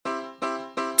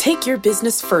Take your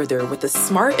business further with the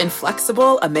smart and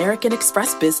flexible American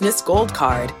Express Business Gold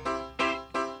Card.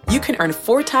 You can earn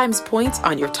 4 times points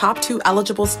on your top 2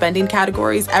 eligible spending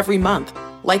categories every month,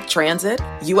 like transit,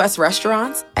 U.S.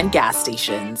 restaurants, and gas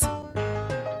stations.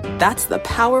 That's the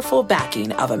powerful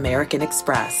backing of American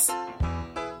Express.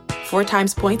 4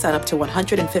 times points on up to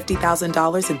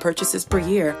 $150,000 in purchases per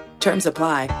year. Terms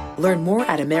apply. Learn more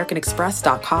at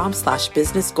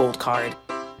americanexpress.com/businessgoldcard.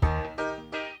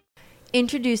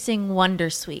 Introducing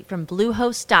Wondersuite from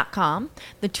Bluehost.com,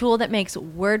 the tool that makes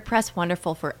WordPress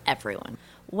wonderful for everyone.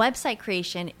 Website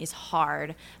creation is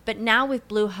hard, but now with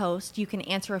Bluehost, you can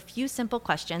answer a few simple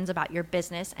questions about your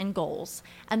business and goals,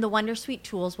 and the Wondersuite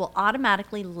tools will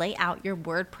automatically lay out your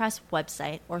WordPress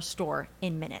website or store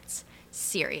in minutes.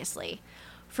 Seriously.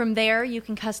 From there, you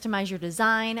can customize your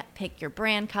design, pick your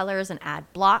brand colors, and add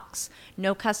blocks.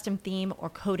 No custom theme or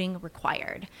coding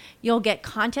required. You'll get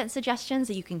content suggestions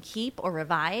that you can keep or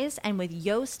revise, and with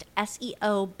Yoast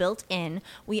SEO built in,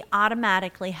 we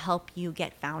automatically help you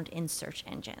get found in search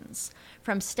engines.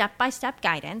 From step-by-step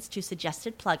guidance to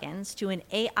suggested plugins to an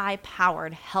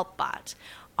AI-powered help bot,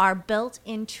 our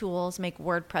built-in tools make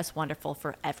WordPress wonderful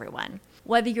for everyone.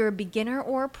 Whether you're a beginner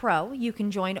or a pro, you can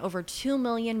join over 2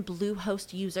 million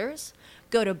Bluehost users.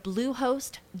 Go to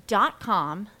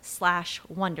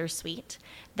bluehost.com/wondersuite.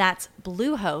 That's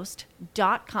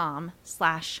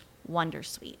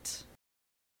bluehost.com/wondersuite.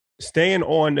 Staying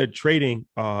on the trading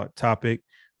topic,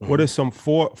 what are some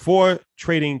four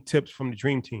trading tips from the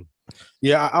Dream Team?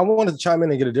 Yeah, I wanted to chime in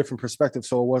and get a different perspective,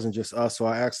 so it wasn't just us. So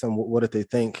I asked them what did they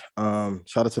think.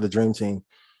 Shout out to the Dream Team.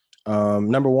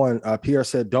 Number one, Pierre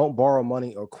said, don't borrow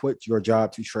money or quit your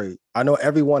job to trade. I know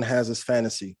everyone has this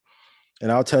fantasy,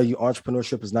 and I'll tell you,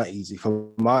 entrepreneurship is not easy. For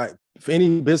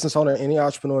any business owner, any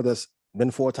entrepreneur that's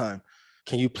been full-time,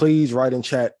 can you please write in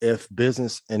chat if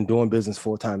business and doing business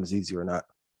full-time is easy or not?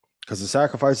 Because the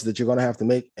sacrifices that you're going to have to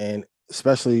make, and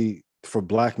especially for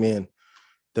Black men,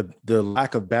 the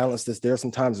lack of balance that's there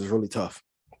sometimes is really tough.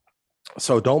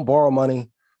 So don't borrow money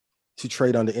to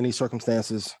trade under any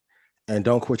circumstances. And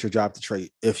don't quit your job to trade.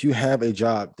 If you have a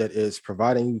job that is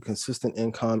providing you consistent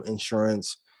income,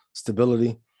 insurance,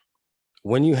 stability,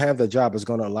 when you have that job, it's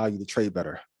going to allow you to trade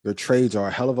better. Your trades are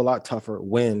a hell of a lot tougher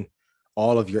when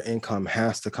all of your income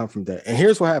has to come from that. And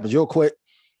here's what happens. You'll quit.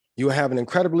 You'll have an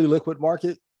incredibly liquid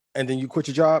market, and then you quit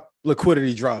your job,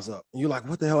 liquidity dries up. And you're like,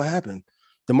 what the hell happened?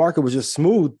 The market was just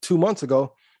smooth 2 months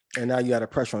ago, and now you got a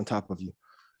pressure on top of you.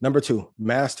 Number 2,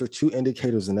 master 2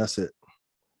 indicators, and that's it.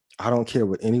 I don't care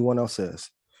what anyone else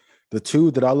says. The 2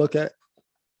 that I look at,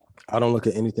 I don't look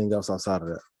at anything else outside of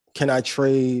that. Can I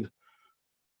trade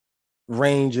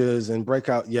ranges and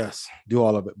breakout? Yes, do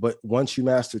all of it. But once you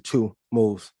master 2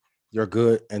 moves, you're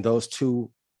good. And those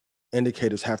 2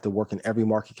 indicators have to work in every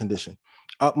market condition.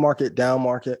 Up market, down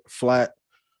market, flat,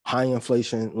 high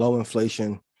inflation, low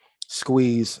inflation,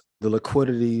 squeeze, the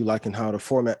liquidity, like in how the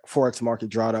Forex market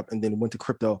dried up and then went to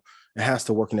crypto. It has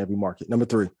to work in every market. Number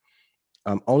 3.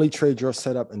 Only trade your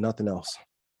setup and nothing else.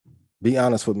 Be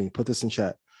honest with me. Put this in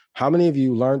chat. How many of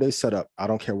you learned a setup? I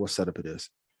don't care what setup it is.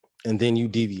 And then you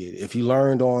deviate. If you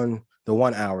learned on the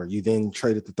 1 hour, you then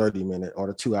traded the 30-minute or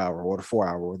the 2 hour or the 4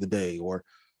 hour or the day, or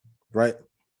right?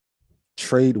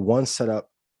 Trade one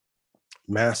setup,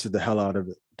 master the hell out of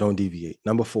it. Don't deviate.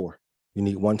 Number 4, you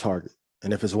need one target.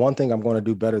 And if it's one thing I'm going to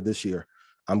do better this year,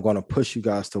 I'm going to push you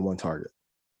guys to one target.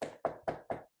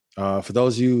 For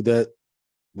those of you that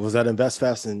was at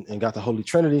InvestFast and got the Holy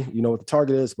Trinity, you know what the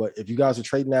target is. But if you guys are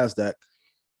trading NASDAQ,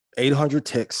 800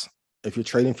 ticks, if you're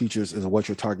trading futures, is what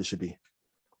your target should be.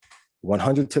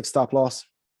 100 tick stop loss.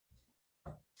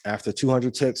 After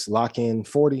 200 ticks, lock in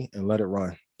 40 and let it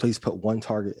run. Please put one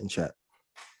target in chat.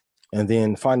 And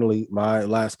then finally, my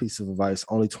last piece of advice,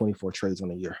 only 24 trades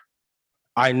on a year.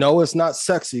 I know it's not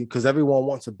sexy because everyone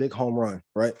wants a big home run,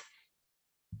 right?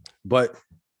 But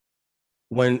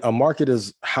when a market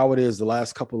is how it is the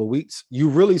last couple of weeks, you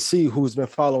really see who's been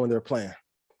following their plan.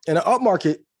 In an up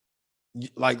market,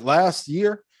 like last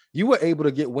year, you were able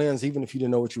to get wins even if you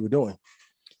didn't know what you were doing.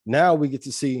 Now we get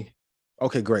to see,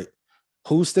 okay, great.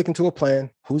 Who's sticking to a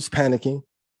plan? Who's panicking?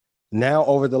 Now,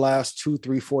 over the last 2,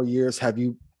 3, 4 years, have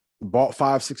you bought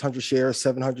 500, 600 shares,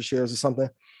 700 shares or something?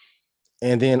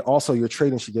 And then also your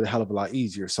trading should get a hell of a lot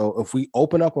easier. So if we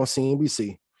open up on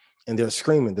CNBC and they're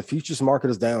screaming, the futures market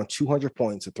is down 200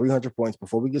 points or 300 points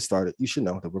before we get started, you should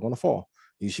know that we're going to fall.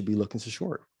 You should be looking to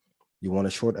short. You want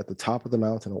to short at the top of the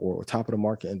mountain or top of the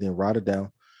market and then ride it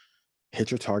down, hit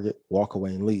your target, walk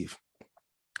away and leave.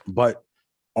 But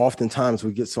oftentimes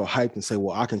we get so hyped and say,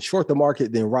 well, I can short the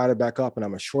market, then ride it back up and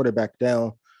I'm going to short it back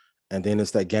down. And then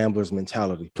it's that gambler's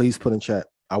mentality. Please put in chat,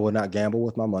 I will not gamble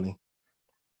with my money.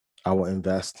 I will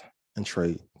invest and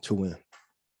trade to win.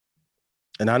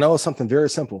 And I know it's something very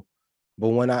simple, but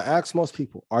when I ask most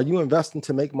people, are you investing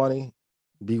to make money,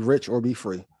 be rich, or be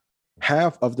free?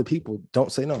 Half of the people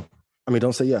don't say no.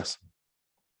 Don't say yes.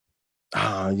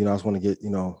 I just want to get,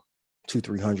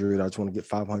 200-300. I just want to get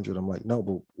 500. I'm like, no,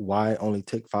 but why only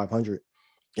take 500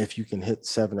 if you can hit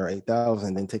 7,000 or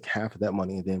 8,000, then take half of that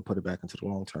money and then put it back into the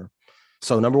long term?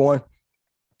 So number one,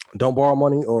 don't borrow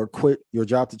money or quit your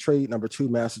job to trade. Number two,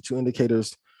 master 2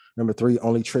 indicators. Number 3,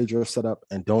 only trade your setup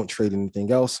and don't trade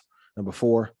anything else. Number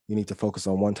 4, you need to focus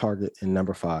on one target. And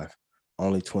number 5,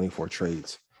 only 24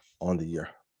 trades on the year.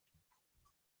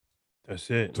 That's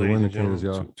it. 2 indicators,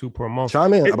 y'all. 2 per month.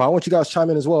 Chime in. But I want you guys to chime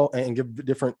in as well and give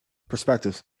different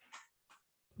perspectives.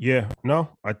 Yeah, no.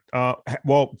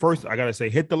 Well, first I gotta say,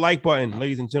 hit the like button,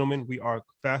 ladies and gentlemen. We are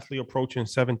fastly approaching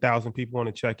 7,000 people on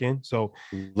the check-in. So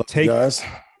take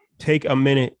a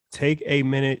minute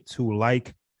to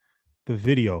like the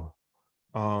video.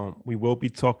 We will be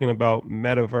talking about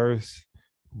metaverse,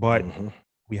 but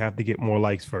we have to get more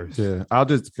likes first. Yeah, I'll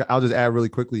just add really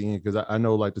quickly in, because I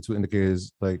know like the 2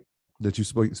 indicators like that you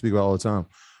speak about all the time.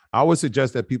 I would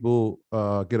suggest that people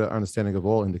get an understanding of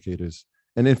all indicators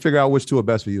and then figure out which 2 are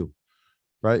best for you,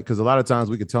 right? Because a lot of times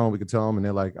we could tell them, and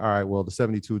they're like, all right, well, the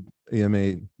 72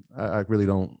 EMA, I really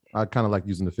don't. I kind of like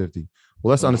using the 50.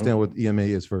 Well, let's understand what EMA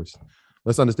is first.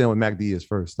 Let's understand what MACD is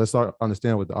first. Let's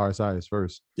understand what the RSI is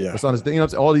first. Yeah. Let's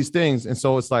understand, all these things. And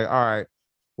so it's like, all right,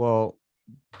 well,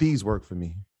 these work for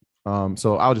me.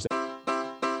 So I'll just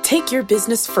take your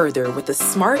business further with the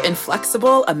smart and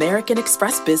flexible American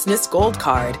Express Business Gold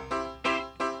Card.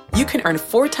 You can earn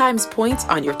 4 times points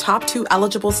on your top 2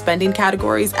 eligible spending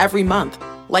categories every month,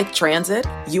 like transit,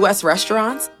 U.S.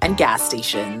 restaurants, and gas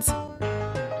stations.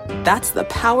 That's the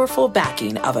powerful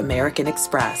backing of American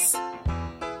Express.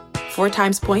 4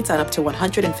 times points on up to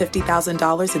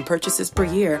 $150,000 in purchases per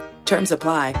year. Terms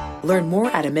apply. Learn more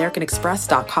at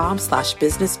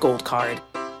americanexpress.com/businessgoldcard.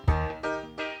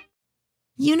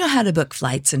 You know how to book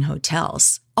flights and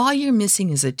hotels. All you're missing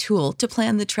is a tool to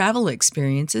plan the travel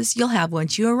experiences you'll have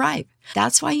once you arrive.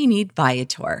 That's why you need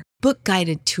Viator. Book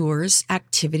guided tours,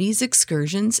 activities,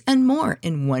 excursions, and more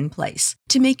in one place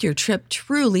to make your trip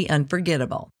truly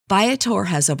unforgettable. Viator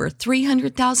has over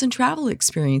 300,000 travel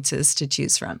experiences to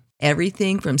choose from.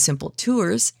 Everything from simple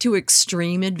tours to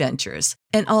extreme adventures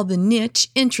and all the niche,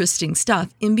 interesting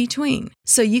stuff in between.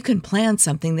 So you can plan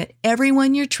something that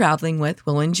everyone you're traveling with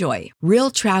will enjoy. Real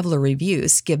traveler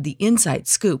reviews give the inside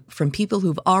scoop from people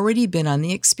who've already been on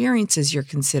the experiences you're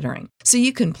considering. So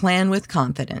you can plan with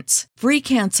confidence. Free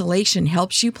cancellation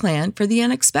helps you plan for the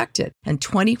unexpected. And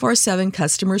 24/7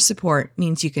 customer support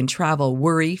means you can travel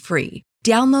worry-free.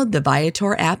 Download the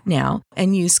Viator app now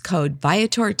and use code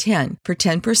Viator10 for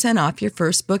 10% off your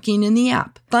first booking in the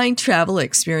app. Find travel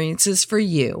experiences for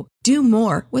you. Do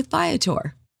more with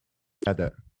Viator. At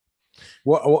that.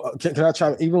 Well, can I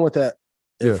chime even with that?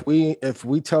 If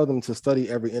we tell them to study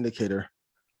every indicator,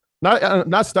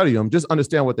 not study them, just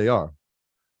understand what they are.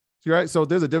 See, right? So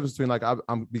there's a difference between like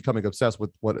I'm becoming obsessed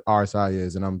with what RSI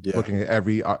is, and I'm looking at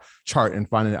every chart and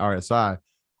finding the RSI.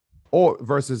 Or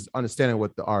versus understanding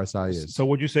what the RSI is. So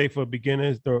would you say for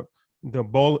beginners, the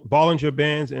Bollinger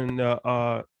Bands and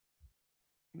the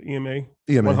EMA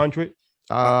 100?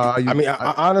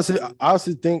 I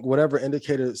honestly think whatever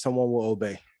indicator someone will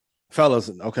obey.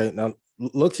 Fellas, okay, now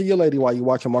look to your lady while you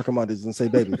watching Market Mondays and say,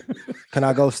 baby, can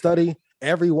I go study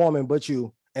every woman but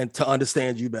you and to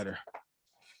understand you better?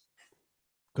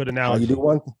 Good analogy.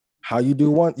 How you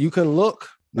do one? You can look.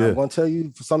 I'm going to tell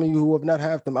you, for some of you who have not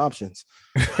had them options,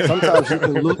 sometimes you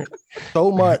can look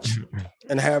so much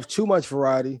and have too much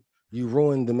variety, you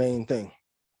ruin the main thing.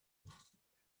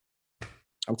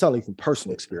 I'm telling you from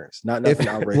personal experience, not nothing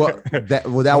outrageous.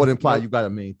 That would imply you got a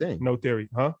main thing. No theory,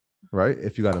 huh? Right?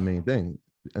 If you got a main thing,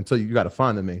 until you got to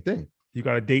find the main thing. You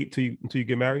got a date until you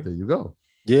get married? There you go.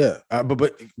 Yeah.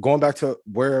 But going back to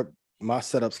where my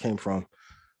setups came from,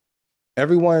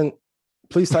 everyone...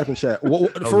 Please type in chat. For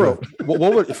real,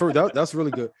 that's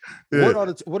really good. Yeah.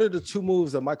 What are the 2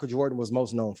 moves that Michael Jordan was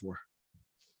most known for?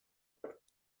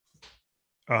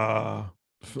 The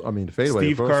fadeaway.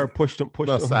 Steve Kerr pushed him.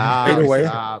 Stop.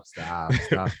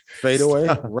 Fade away,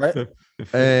 right?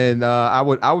 And I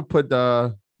would put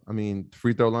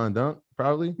free throw line dunk.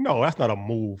 Probably. No, that's not a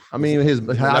move. I mean, his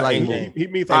highlight. He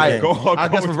means like I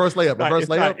guess reverse layup. Reverse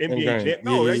layup. He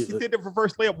did the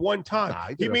reverse layup one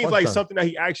time. He means like something that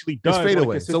he actually does. Fade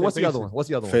away. So what's the other one?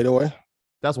 Fade away.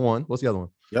 That's one. What's the other one?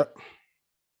 Yep.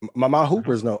 My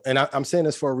hoopers know, and I'm saying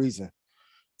this for a reason.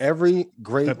 Every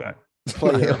great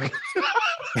player.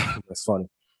 That's funny.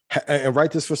 And write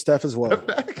this for Steph as well.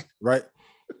 Right.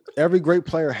 Every great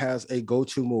player has a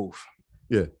go-to move.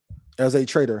 Yeah. As a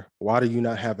trader, why do you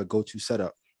not have a go-to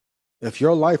setup? If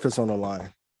your life is on the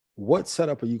line, what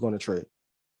setup are you going to trade?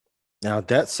 Now,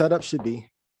 that setup should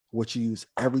be what you use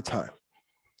every time.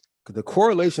 Because the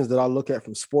correlations that I look at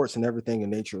from sports and everything in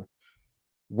nature,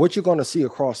 what you're going to see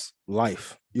across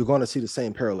life, you're going to see the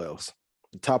same parallels.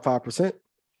 The top 5%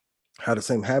 have the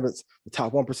same habits. The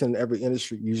top 1% in every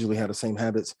industry usually have the same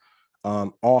habits.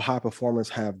 All high performers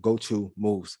have go-to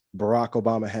moves. Barack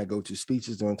Obama had go-to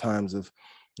speeches during times of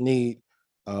need.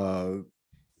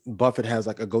 Buffett has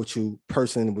like a go-to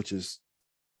person, which is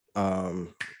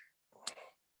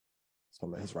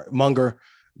he's right, Munger,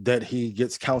 that he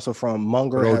gets counsel from.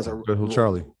 Munger has a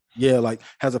Charlie. Yeah, like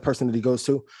has a person that he goes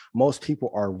to. Most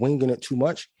people are winging it too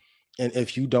much. And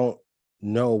if you don't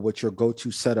know what your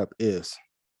go-to setup is,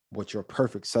 what your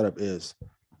perfect setup is,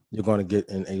 you're going to get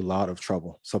in a lot of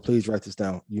trouble. So please write this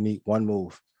down. You need one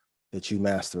move that you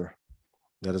master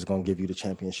that is going to give you the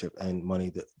championship and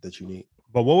money that you need.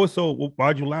 But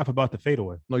why'd you laugh about the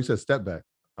fadeaway? No, you said step back.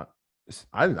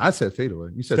 I said fadeaway.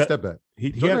 You said step back.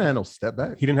 Jordan had no step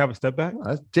back. He didn't have a step back?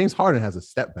 No, James Harden has a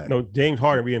step back. No, James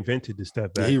Harden reinvented the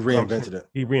step back. He reinvented it.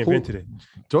 He reinvented it.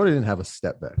 Jordan didn't have a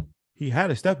step back. He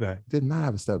had a step back. Did not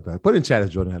have a step back. Put in chat if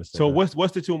Jordan had a step back. So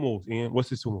what's the two moves, Ian? What's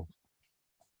the two moves?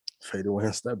 Fadeaway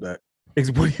and step back.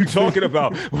 What are you talking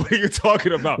about? What are you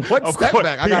talking about? What step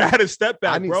back? He had a step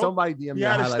back, I need bro. Somebody DM me a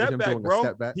highlight of him doing a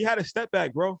step back. He had a step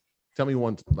back, bro. Tell me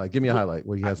one, like, give me a highlight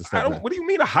where he has a step back. What do you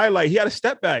mean a highlight? He had a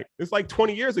step back. It's like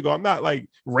 20 years ago. I'm not like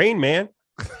Rain Man.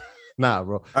 Nah,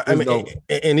 bro. I mean,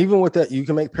 and even with that, you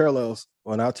can make parallels.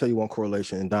 Well, and I'll tell you one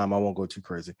correlation, and Dom, I won't go too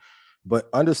crazy. But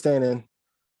understanding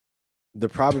the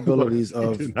probabilities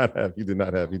of he did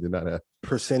not have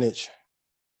percentage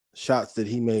shots that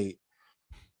he made.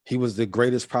 He was the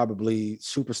greatest, probably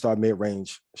superstar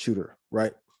mid-range shooter,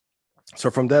 right?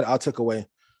 So from that, I took away,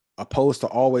 opposed to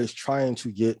always trying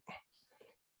to get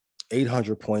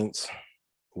 800 points,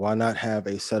 why not have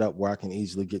a setup where I can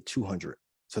easily get 200?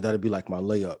 So that'd be like my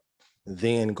layup,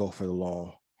 then go for the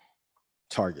long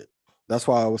target. That's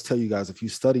why I always tell you guys, if you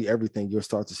study everything, you'll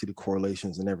start to see the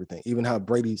correlations and everything, even how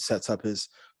Brady sets up his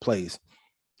plays.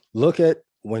 Look at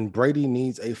when Brady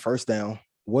needs a first down,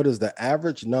 what is the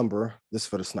average number, this is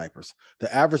for the snipers,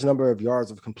 the average number of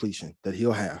yards of completion that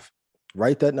he'll have.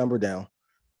 Write that number down,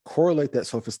 correlate that.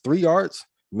 So if it's 3 yards,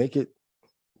 make it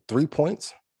 3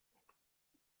 points.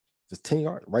 If it's 10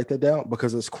 yards, write that down,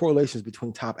 because there's correlations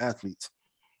between top athletes.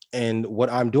 And what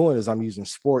I'm doing is I'm using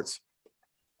sports,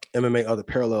 MMA, other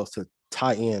parallels to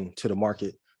tie in to the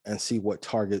market and see what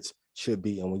targets should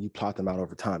be. And when you plot them out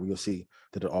over time, you'll see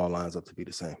that it all lines up to be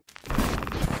the same.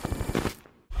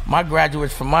 My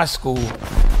graduates from my school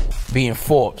being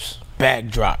Forbes,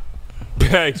 bag drop.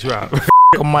 Bag drop.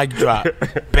 A mic drop.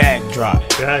 Bag drop.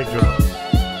 Bag drop.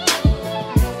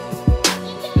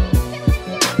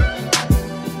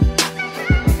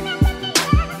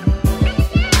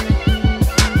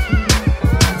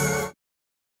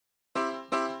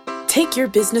 Take your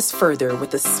business further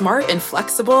with the smart and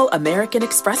flexible American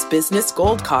Express Business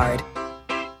Gold Card.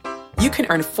 You can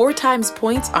earn 4 times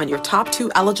points on your top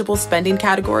 2 eligible spending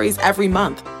categories every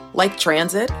month, like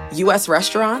transit, U.S.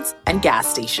 restaurants, and gas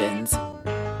stations.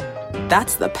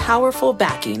 That's the powerful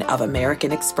backing of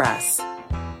American Express.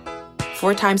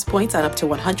 4 times points on up to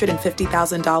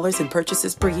 $150,000 in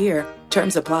purchases per year.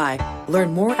 Terms apply.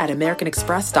 Learn more at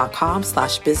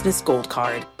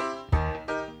americanexpress.com/businessgoldcard.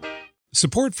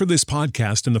 Support for this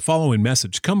podcast and the following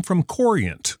message come from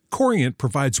Corient. Corient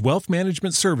provides wealth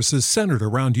management services centered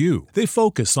around you. They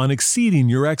focus on exceeding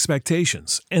your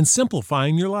expectations and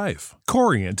simplifying your life.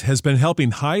 Corient has been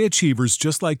helping high achievers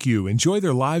just like you enjoy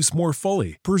their lives more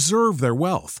fully, preserve their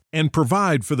wealth, and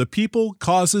provide for the people,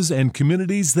 causes, and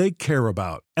communities they care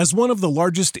about. As one of the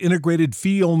largest integrated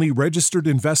fee-only registered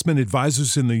investment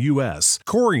advisors in the U.S.,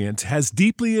 Corient has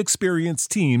deeply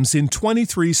experienced teams in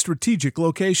 23 strategic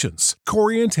locations.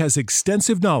 Corient has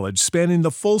extensive knowledge spanning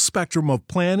the full spectrum of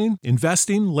planning,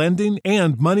 investing, lending,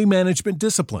 and money management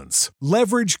disciplines.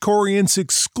 Leverage Corient's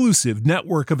exclusive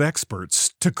network of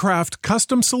experts to craft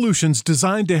custom solutions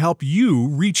designed to help you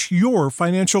reach your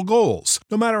financial goals,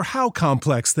 no matter how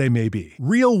complex they may be.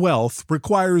 Real wealth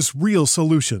requires real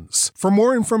solutions. For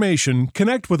more information,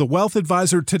 connect with a wealth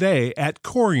advisor today at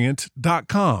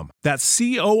Corient.com. That's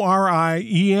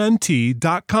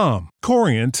Corient.com.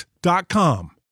 Corient.com.